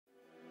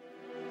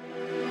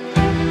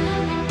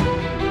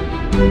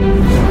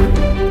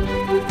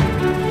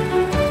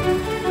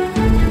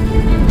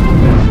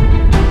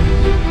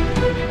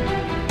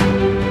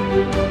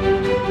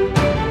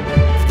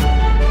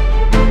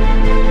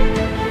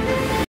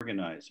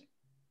Organizing.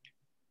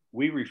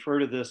 We refer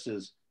to this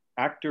as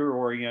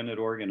actor-oriented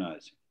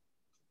organizing.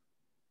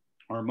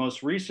 Our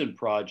most recent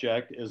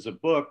project is a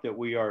book that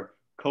we are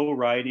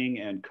co-writing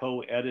and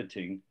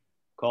co-editing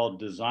called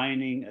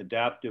Designing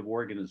Adaptive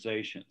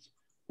Organizations,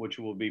 which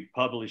will be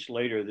published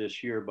later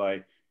this year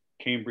by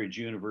Cambridge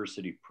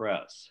University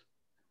Press.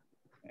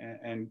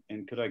 And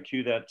could I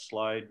cue that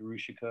slide,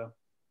 Rushika?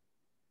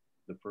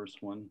 The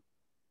first one.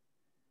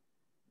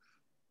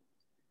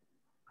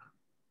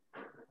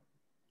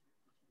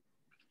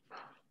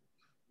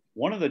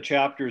 One of the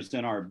chapters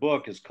in our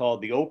book is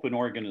called The Open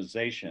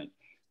Organization,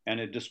 and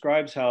it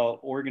describes how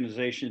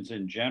organizations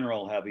in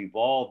general have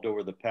evolved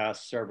over the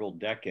past several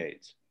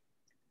decades.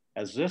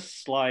 As this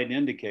slide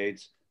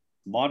indicates,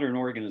 modern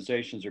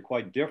organizations are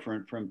quite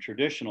different from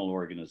traditional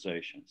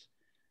organizations.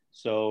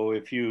 So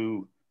if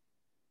you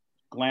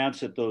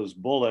glance at those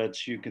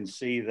bullets, you can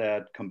see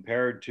that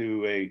compared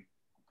to a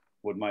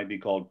what might be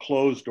called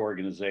closed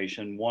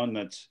organization, one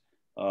that's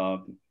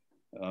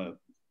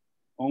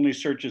only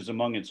searches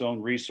among its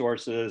own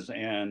resources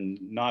and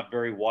not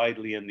very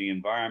widely in the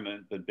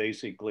environment, but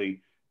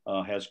basically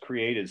has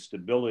created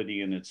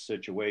stability in its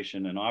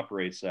situation and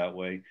operates that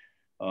way.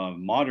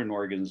 Modern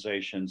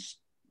organizations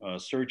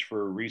search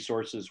for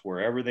resources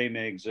wherever they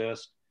may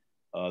exist.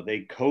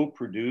 They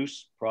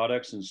co-produce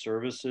products and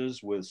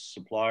services with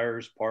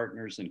suppliers,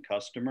 partners, and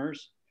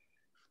customers.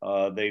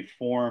 They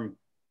form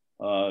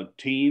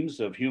teams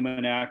of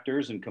human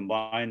actors and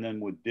combine them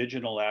with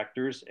digital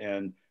actors,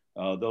 and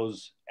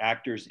those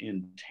actors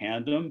in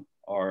tandem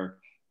are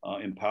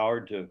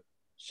empowered to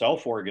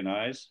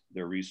self-organize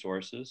their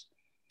resources.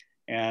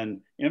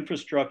 And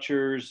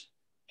infrastructures,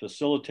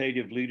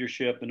 facilitative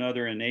leadership, and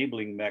other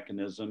enabling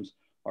mechanisms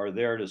are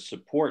there to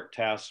support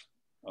task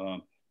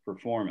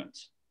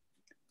performance.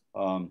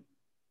 And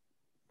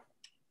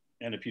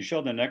if you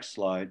show the next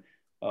slide,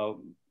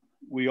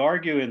 we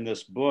argue in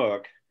this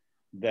book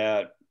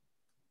that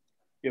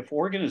if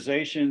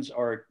organizations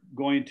are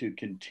going to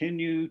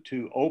continue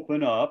to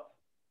open up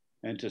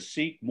and to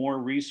seek more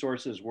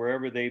resources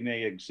wherever they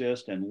may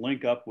exist and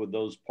link up with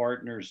those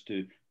partners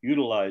to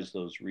utilize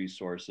those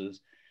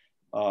resources,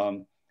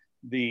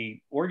 the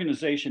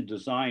organization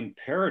design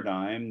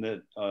paradigm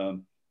that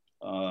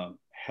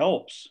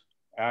helps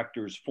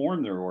actors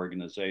form their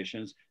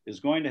organizations is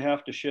going to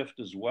have to shift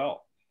as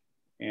well.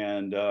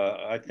 And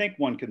I think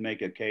one could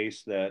make a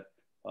case that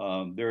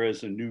there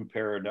is a new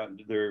paradigm,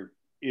 there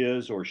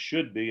is or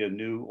should be a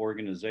new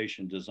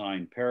organization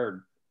design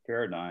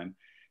paradigm.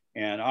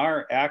 And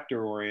our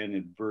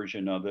actor-oriented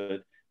version of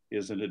it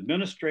is an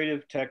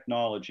administrative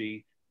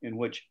technology in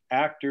which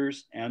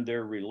actors and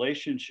their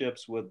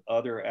relationships with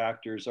other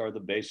actors are the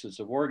basis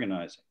of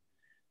organizing.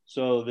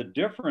 So the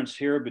difference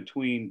here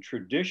between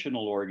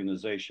traditional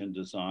organization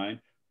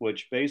design,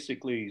 which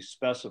basically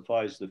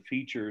specifies the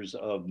features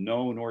of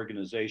known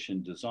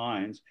organization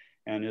designs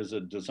and is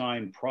a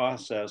design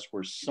process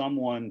where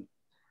someone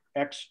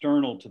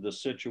external to the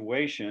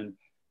situation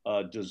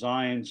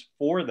designs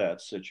for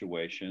that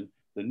situation.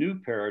 The new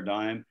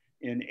paradigm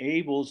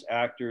enables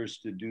actors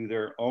to do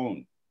their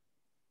own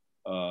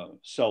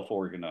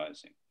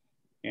self-organizing.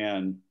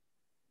 And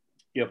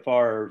if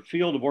our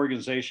field of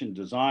organization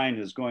design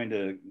is going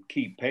to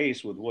keep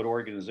pace with what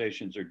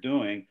organizations are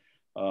doing,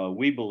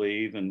 we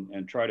believe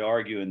and try to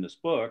argue in this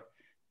book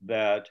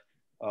that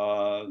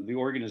the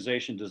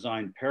organization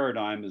design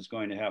paradigm is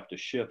going to have to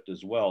shift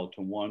as well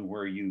to one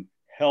where you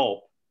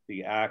help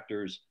the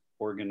actors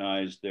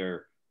organize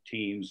their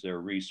teams, their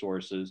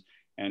resources.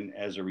 And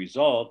as a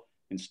result,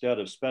 instead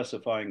of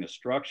specifying a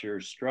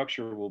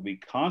structure will be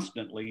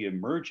constantly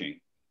emerging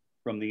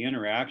from the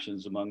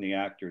interactions among the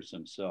actors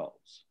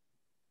themselves.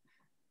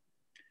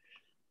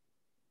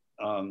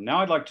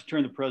 Now I'd like to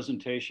turn the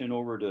presentation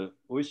over to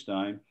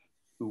Øystein,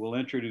 who will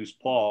introduce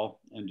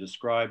Paul and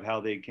describe how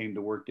they came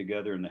to work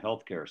together in the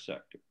healthcare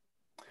sector.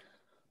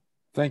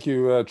 Thank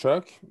you,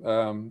 Chuck.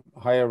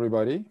 Hi,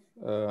 everybody.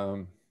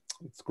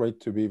 It's great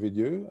to be with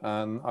you,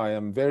 and I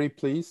am very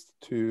pleased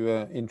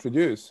to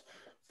introduce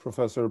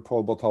Professor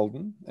Paul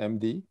Batalden,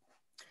 MD.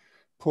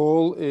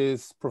 Paul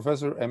is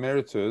Professor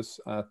Emeritus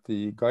at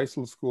the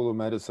Geisel School of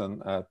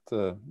Medicine at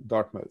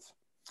Dartmouth.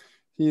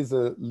 He is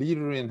a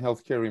leader in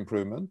healthcare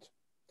improvement.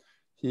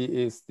 He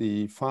is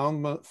the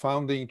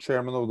founding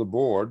chairman of the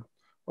board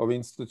of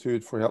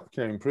Institute for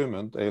Healthcare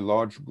Improvement, a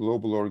large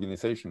global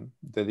organization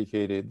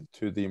dedicated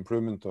to the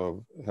improvement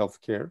of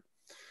healthcare.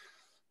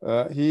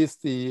 He is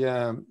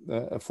the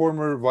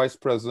former vice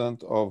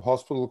president of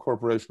Hospital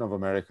Corporation of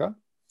America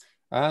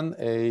and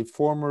a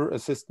former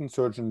assistant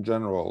surgeon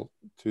general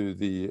to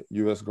the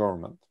US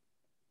government.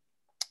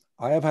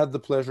 I have had the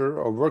pleasure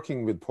of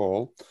working with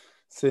Paul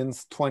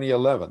since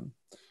 2011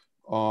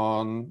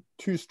 on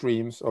two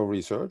streams of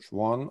research,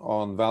 one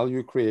on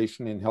value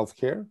creation in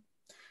healthcare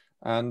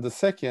and the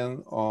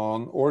second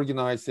on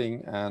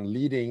organizing and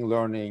leading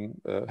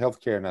learning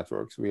healthcare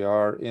networks. We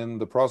are in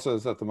the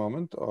process at the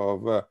moment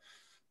of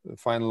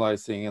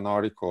finalizing an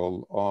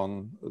article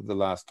on the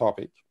last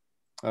topic.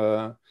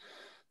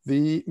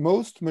 The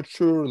most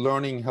mature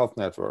learning health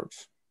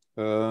networks,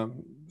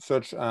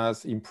 such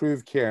as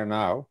Improve Care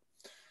Now,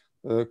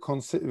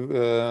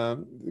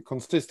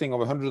 consisting of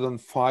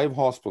 105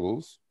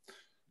 hospitals,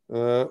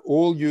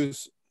 all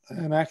use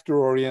an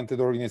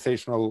actor-oriented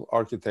organizational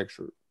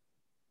architecture,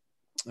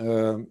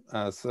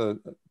 as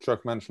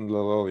Chuck mentioned a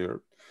little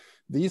earlier.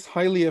 These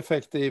highly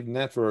effective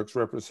networks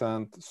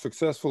represent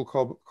successful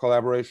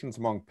collaborations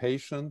among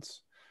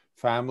patients,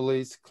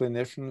 families,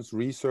 clinicians,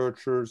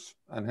 researchers,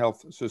 and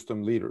health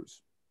system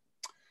leaders.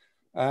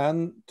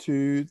 And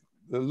to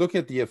look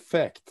at the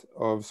effect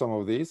of some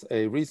of these,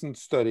 a recent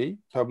study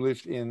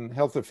published in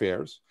Health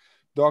Affairs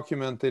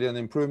documented an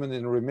improvement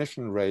in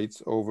remission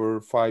rates over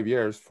 5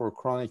 years for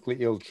chronically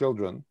ill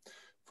children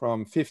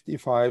from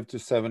 55 to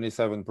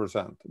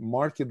 77%,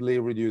 markedly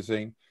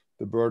reducing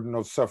the burden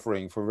of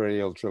suffering for very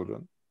ill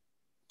children.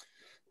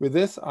 With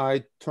this,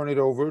 I turn it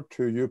over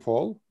to you,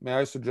 Paul. May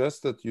I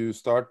suggest that you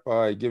start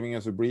by giving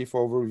us a brief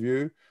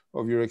overview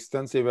of your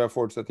extensive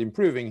efforts at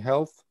improving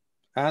health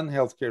and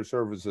healthcare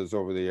services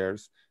over the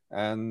years,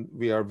 and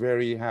we are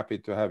very happy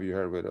to have you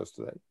here with us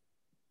today.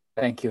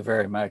 Thank you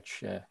very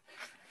much,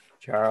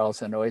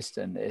 Charles and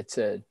Øystein. It's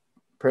a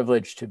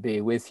privilege to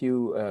be with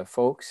you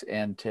folks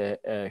and to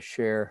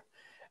share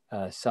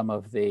some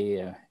of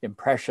the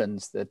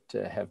impressions that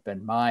have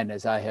been mine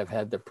as I have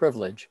had the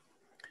privilege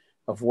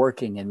of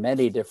working in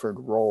many different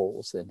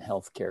roles in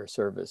healthcare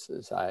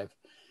services. I've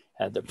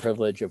had the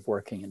privilege of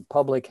working in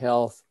public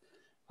health.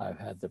 I've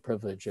had the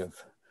privilege of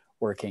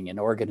working in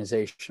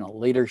organizational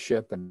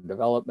leadership and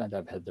development.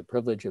 I've had the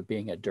privilege of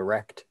being a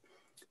direct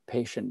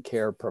patient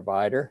care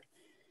provider.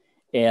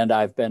 And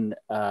I've been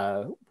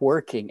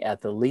working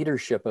at the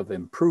leadership of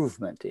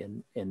improvement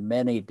in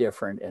many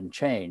different, and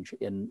change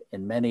in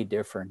many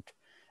different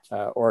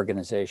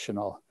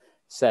organizational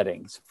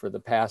settings. For the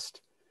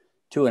past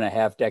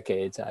 2.5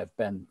 decades, I've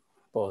been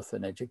both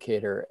an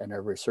educator and a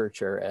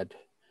researcher at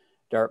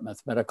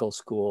Dartmouth Medical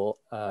School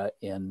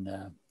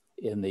in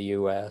the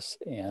US,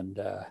 and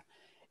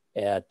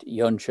at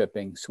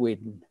Jönköping,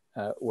 Sweden,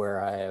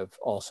 where I have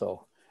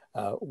also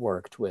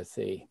worked with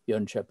the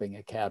Jönköping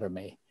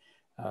Academy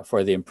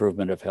for the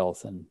improvement of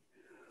health and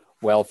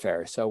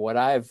welfare. So what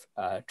I've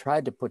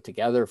tried to put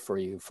together for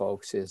you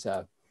folks is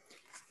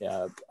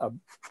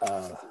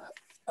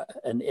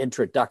an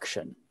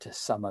introduction to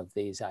some of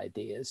these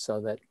ideas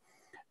so that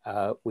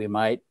we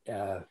might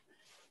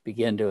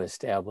begin to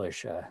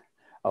establish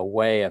a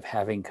way of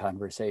having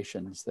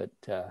conversations that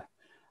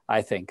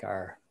I think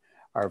are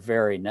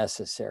very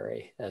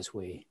necessary as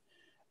we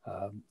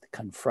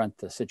confront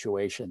the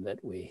situation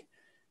that we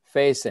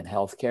face in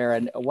healthcare.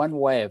 And one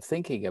way of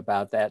thinking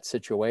about that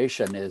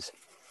situation is,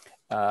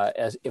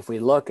 as if we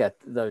look at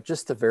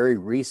just the very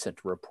recent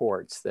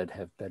reports that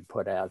have been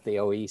put out, the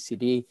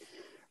OECD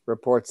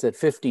reports that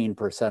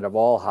 15% of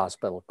all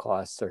hospital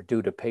costs are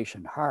due to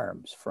patient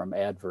harms from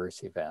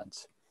adverse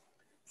events.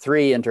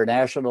 3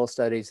 international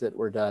studies that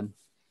were done,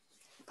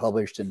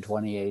 published in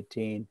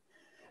 2018,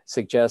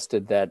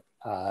 suggested that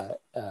there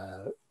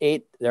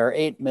are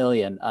 8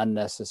 million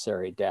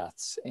unnecessary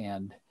deaths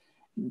and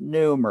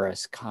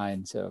numerous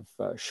kinds of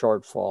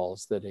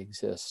shortfalls that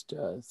exist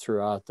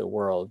throughout the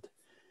world.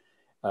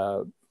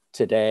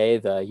 Today,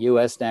 the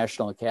US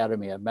National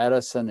Academy of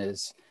Medicine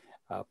is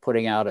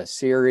putting out a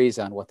series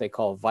on what they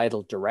call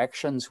vital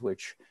directions,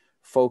 which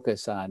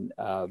focus on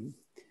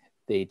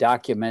the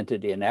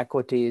documented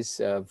inequities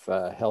of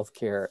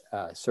healthcare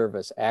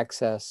service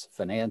access,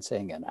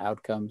 financing, and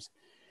outcomes,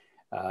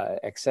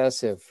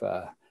 excessive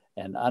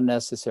and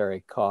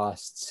unnecessary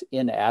costs,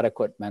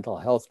 inadequate mental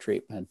health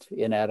treatment,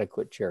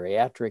 inadequate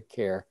geriatric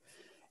care,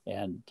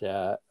 and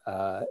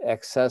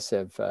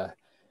excessive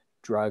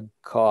drug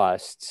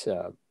costs.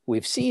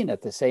 We've seen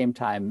at the same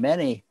time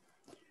many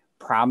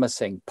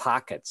promising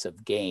pockets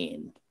of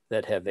gain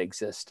that have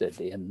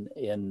existed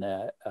in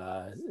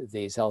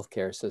these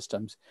healthcare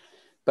systems.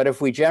 But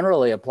if we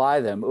generally apply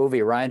them,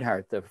 Uwe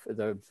Reinhardt,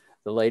 the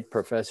late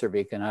professor of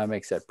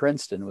economics at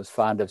Princeton, was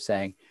fond of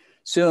saying,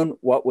 soon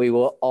what we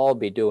will all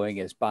be doing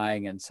is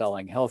buying and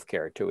selling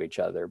healthcare to each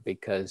other,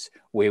 because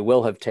we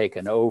will have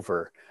taken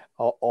over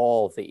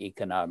all the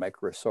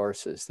economic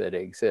resources that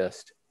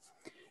exist.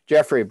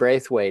 Jeffrey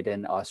Braithwaite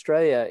in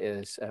Australia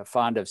is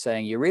fond of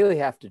saying, you really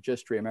have to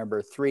just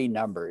remember 3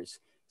 numbers,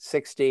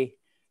 60,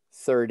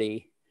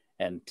 30,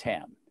 and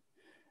 10.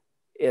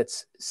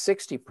 It's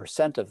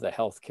 60% of the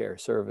healthcare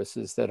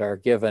services that are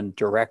given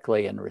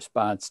directly in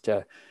response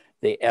to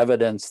the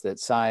evidence that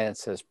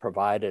science has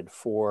provided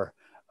for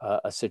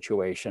a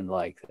situation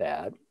like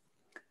that.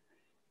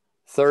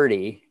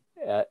 30,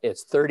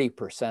 it's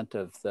 30%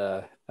 of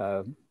the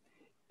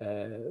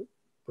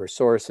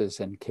resources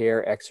and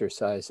care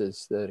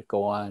exercises that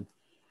go on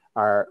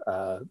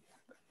are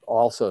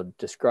also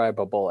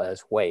describable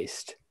as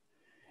waste.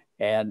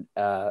 And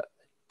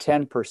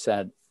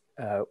 10%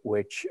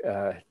 which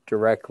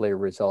directly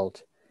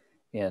result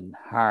in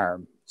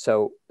harm.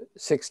 So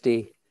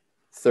 60,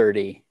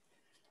 30,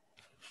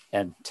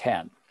 and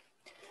 10.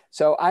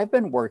 So I've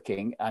been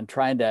working on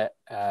trying to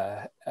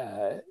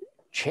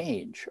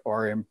change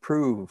or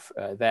improve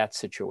that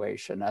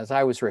situation. As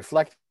I was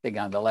reflecting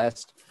on the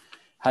last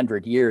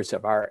 100 years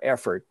of our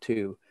effort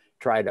to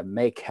try to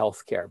make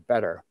healthcare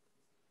better,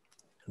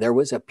 there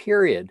was a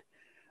period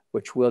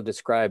which we'll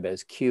describe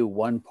as Q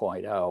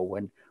 1.0,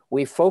 when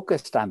we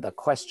focused on the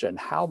question,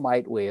 how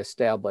might we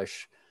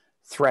establish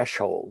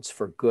thresholds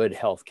for good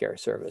healthcare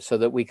service so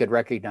that we could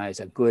recognize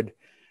a good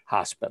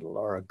hospital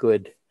or a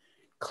good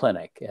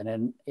clinic. And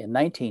in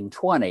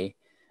 1920,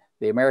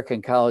 the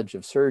American College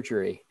of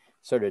Surgery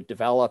sort of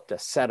developed a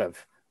set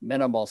of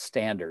minimal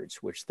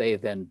standards, which they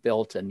then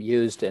built and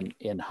used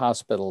in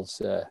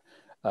hospitals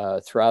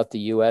throughout the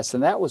US.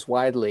 And that was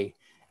widely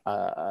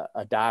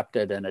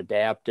adopted and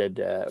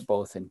adapted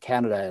both in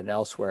Canada and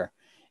elsewhere.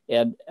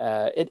 And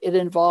it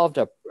involved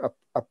a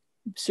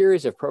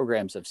series of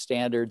programs of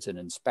standards and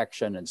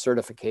inspection and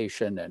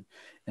certification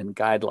and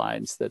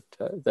guidelines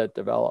that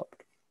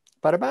developed.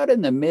 But about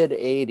in the mid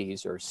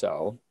 80s or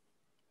so,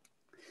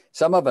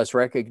 some of us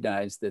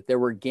recognized that there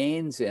were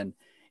gains in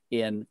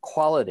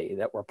quality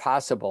that were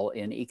possible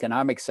in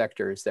economic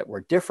sectors that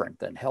were different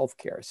than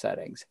healthcare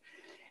settings.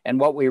 And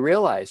what we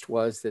realized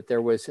was that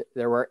there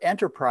were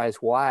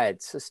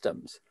enterprise-wide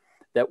systems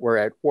that were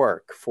at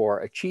work for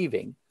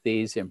achieving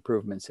these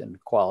improvements in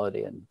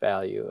quality and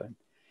value and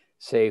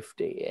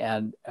safety.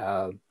 And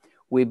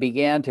we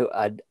began to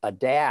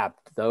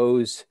adapt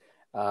those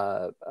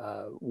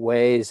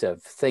ways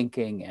of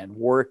thinking and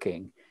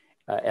working.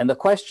 And the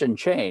question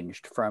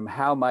changed from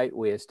how might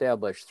we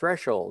establish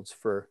thresholds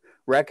for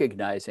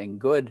recognizing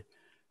good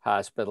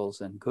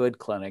hospitals and good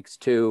clinics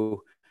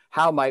to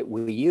how might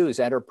we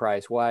use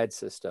enterprise-wide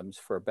systems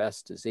for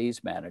best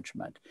disease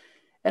management.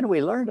 And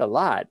we learned a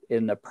lot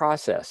in the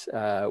process.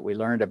 We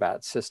learned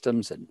about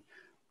systems and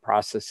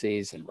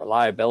processes and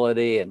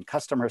reliability and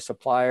customer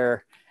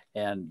supplier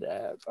and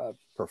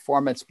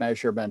performance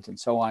measurement and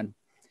so on.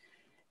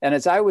 And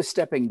as I was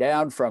stepping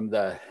down from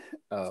the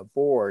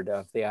board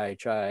of the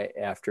IHI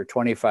after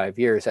 25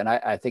 years, and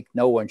I think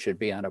no one should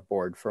be on a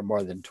board for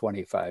more than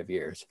 25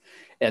 years.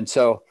 And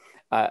so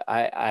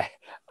I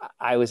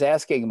was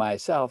asking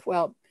myself,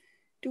 well,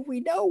 do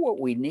we know what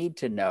we need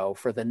to know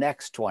for the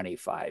next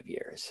 25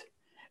 years?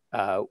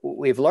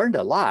 We've learned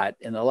a lot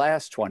in the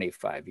last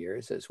 25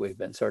 years as we've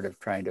been sort of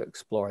trying to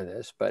explore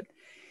this,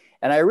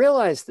 and I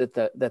realized that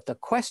the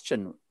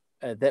question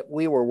that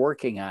we were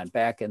working on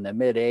back in the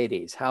mid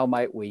 80s, how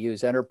might we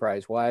use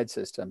enterprise-wide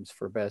systems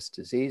for best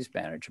disease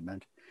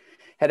management,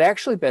 had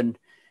actually been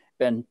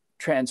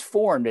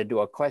transformed into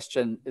a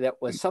question that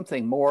was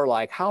something more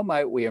like, how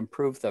might we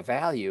improve the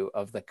value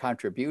of the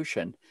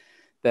contribution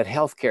that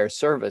healthcare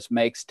service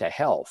makes to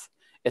health?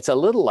 It's a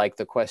little like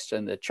the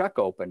question that Chuck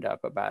opened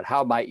up about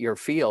how might your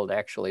field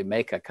actually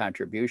make a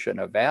contribution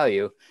of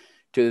value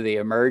to the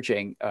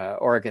emerging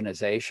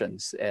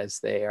organizations as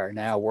they are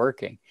now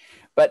working.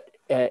 But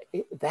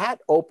that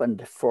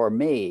opened for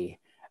me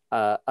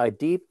a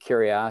deep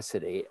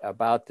curiosity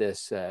about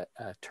this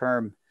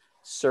term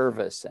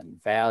service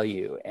and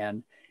value,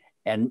 and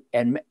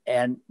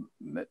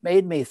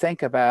made me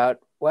think about,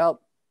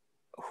 well,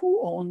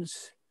 who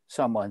owns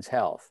someone's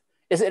health?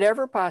 Is it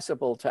ever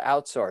possible to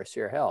outsource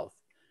your health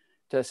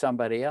to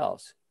somebody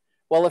else?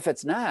 Well, if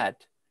it's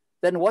not,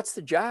 then what's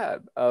the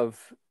job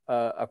of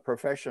a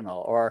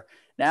professional? Or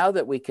now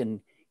that we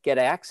can get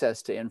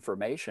access to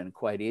information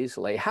quite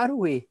easily, how do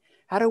we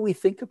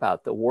think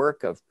about the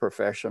work of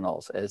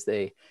professionals as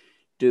they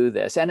do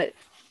this? And it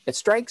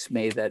strikes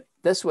me that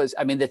this was,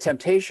 I mean, the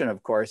temptation,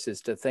 of course,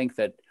 is to think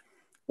that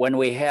when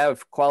we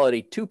have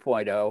quality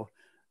 2.0,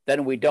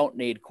 then we don't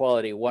need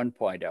quality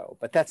 1.0,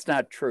 but that's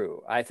not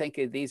true. I think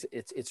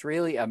it's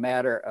really a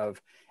matter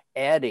of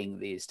adding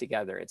these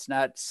together. It's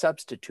not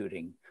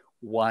substituting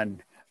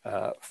one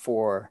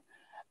for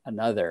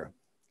another.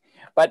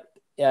 But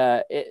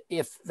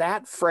if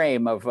that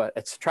frame of,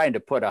 it's trying to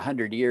put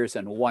 100 years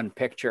in one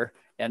picture,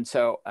 and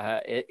so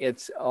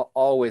it's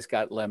always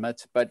got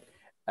limits, but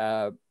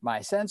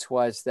my sense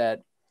was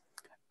that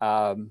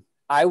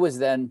I was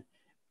then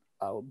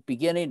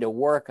beginning to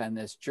work on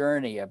this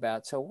journey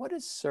about, so what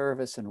does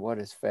service and what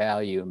does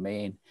value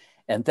mean?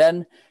 And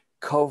then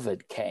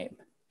COVID came.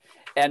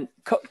 And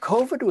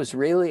COVID was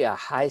really a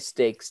high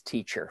stakes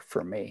teacher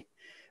for me,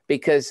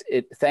 because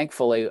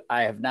thankfully,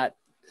 I have not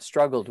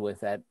struggled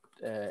with that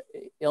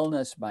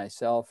illness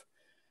myself,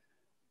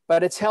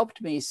 but it's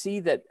helped me see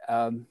that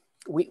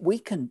we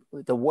can,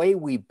 the way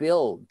we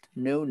build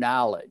new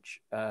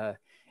knowledge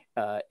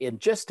in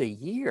just a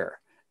year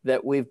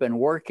that we've been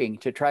working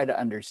to try to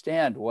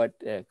understand what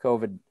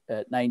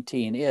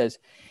COVID-19 is.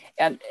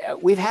 And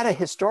we've had a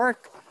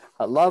historic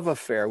love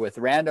affair with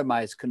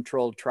randomized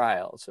controlled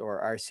trials,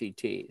 or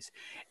RCTs.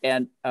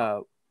 And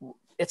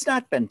it's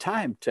not been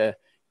time to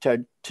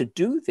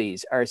do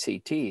these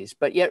RCTs,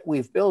 but yet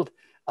we've built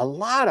a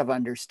lot of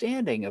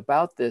understanding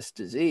about this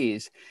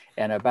disease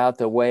and about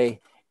the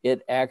way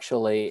it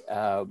actually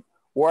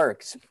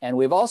works. And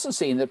we've also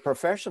seen that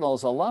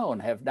professionals alone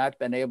have not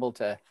been able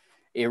to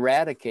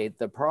eradicate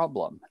the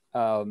problem.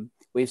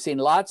 We've seen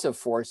lots of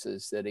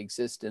forces that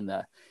exist in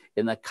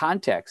the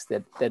context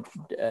that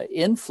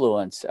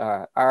influence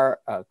our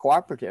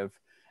cooperative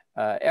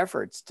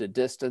efforts to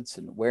distance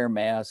and wear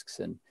masks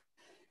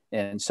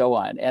and so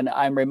on. And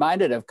I'm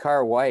reminded of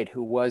Carr White,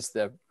 who was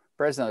the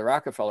president of the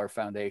Rockefeller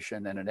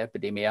Foundation and an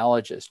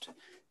epidemiologist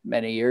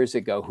many years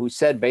ago, who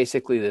said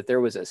basically that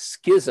there was a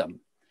schism,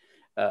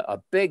 a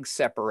big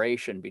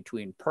separation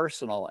between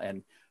personal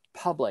and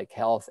public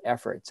health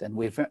efforts. And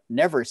we've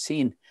never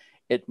seen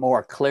it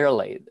more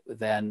clearly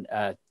than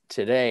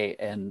today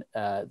in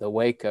the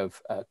wake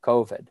of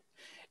COVID.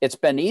 It's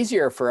been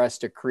easier for us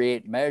to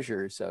create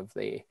measures of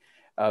the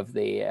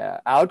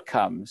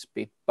outcomes,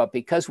 but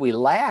because we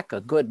lack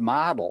a good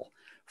model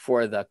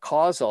for the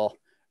causal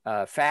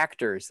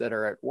factors that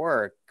are at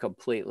work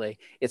completely,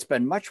 it's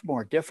been much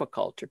more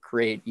difficult to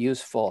create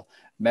useful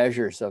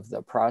measures of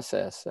the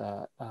process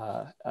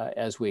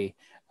as we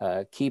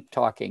keep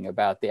talking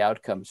about the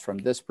outcomes from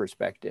this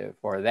perspective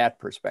or that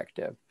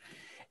perspective.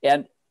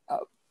 And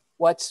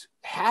what's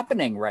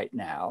happening right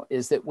now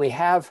is that we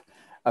have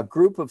a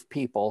group of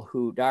people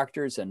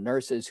doctors and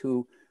nurses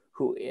who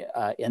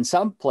in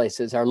some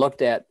places are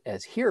looked at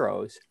as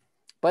heroes,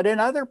 but in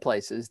other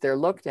places they're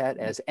looked at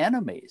as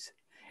enemies.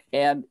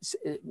 And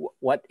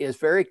what is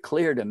very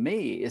clear to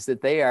me is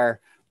that they are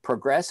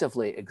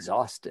progressively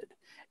exhausted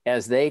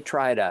as they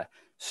try to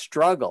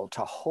struggle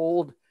to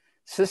hold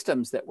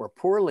systems that were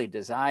poorly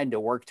designed to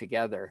work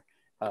together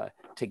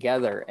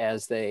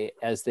as they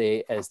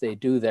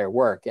do their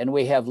work. And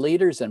we have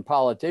leaders and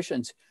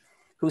politicians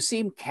who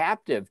seem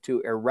captive to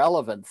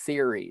irrelevant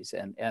theories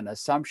and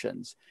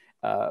assumptions.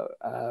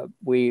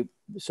 We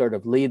sort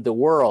of lead the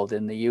world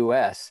in the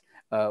US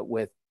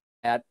with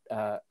that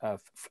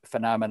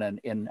phenomenon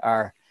in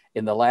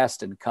the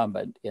last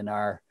incumbent in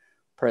our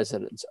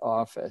president's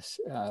office.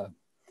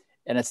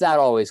 And it's not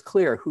always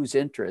clear whose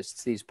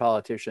interests these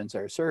politicians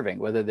are serving,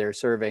 whether they're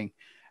serving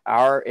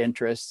our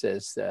interests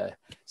as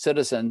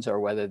citizens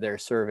or whether they're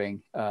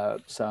serving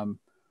some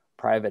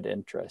private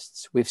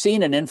interests. We've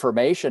seen an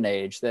information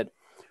age that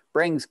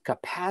brings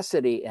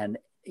capacity and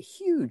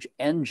huge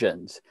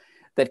engines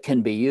that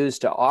can be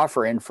used to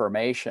offer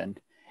information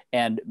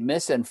and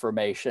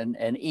misinformation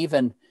and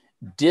even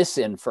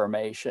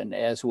disinformation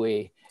as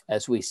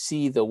we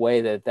see the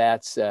way that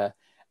that's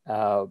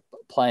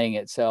playing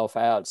itself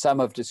out. Some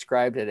have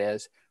described it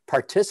as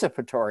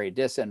participatory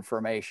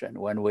disinformation,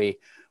 when we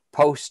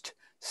post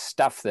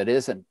stuff that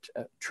isn't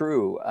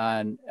true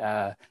on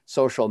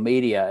social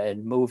media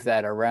and move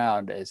that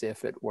around as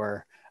if it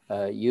were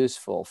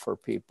useful for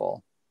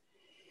people.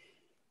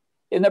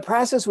 In the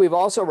process, we've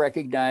also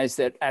recognized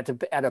that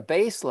at a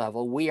base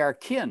level, we are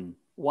kin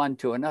one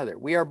to another.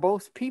 We are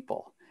both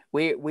people.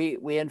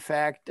 We in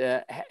fact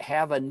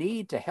have a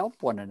need to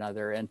help one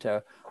another and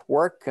to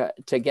work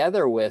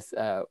together with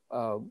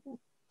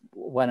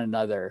one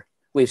another.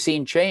 We've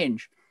seen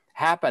change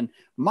happen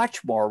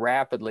much more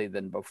rapidly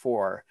than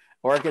before.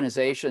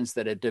 Organizations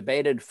that had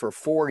debated for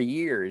 4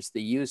 years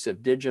the use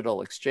of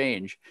digital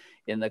exchange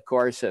in the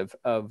course of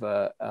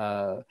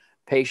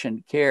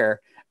patient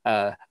care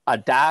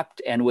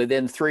adopt, and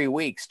within 3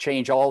 weeks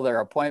change all their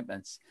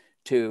appointments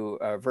to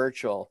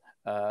virtual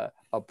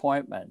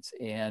appointments.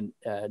 And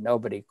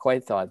nobody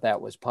quite thought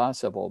that was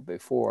possible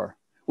before.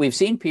 We've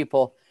seen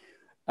people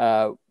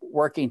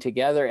working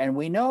together, and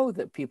we know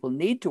that people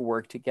need to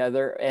work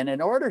together. And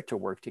in order to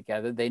work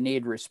together, they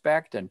need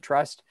respect and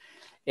trust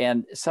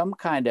and some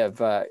kind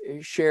of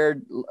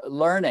shared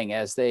learning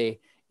as they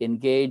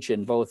engage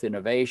in both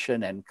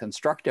innovation and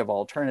constructive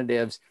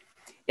alternatives.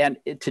 And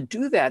to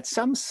do that,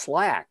 some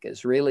slack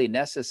is really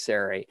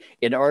necessary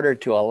in order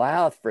to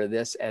allow for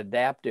this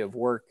adaptive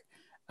work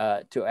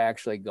to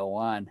actually go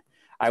on.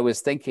 I was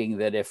thinking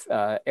that if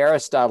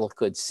Aristotle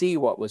could see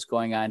what was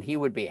going on, he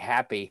would be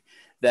happy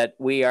that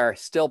we are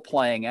still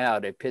playing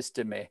out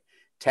episteme,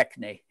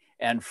 techne,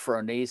 and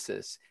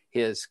phronesis,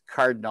 his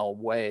cardinal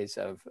ways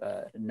of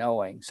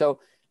knowing.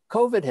 So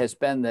COVID has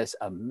been this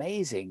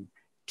amazing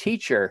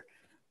teacher,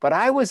 but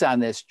I was on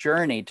this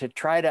journey to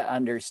try to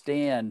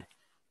understand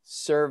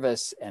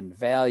service and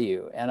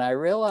value. And I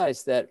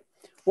realized that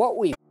what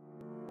we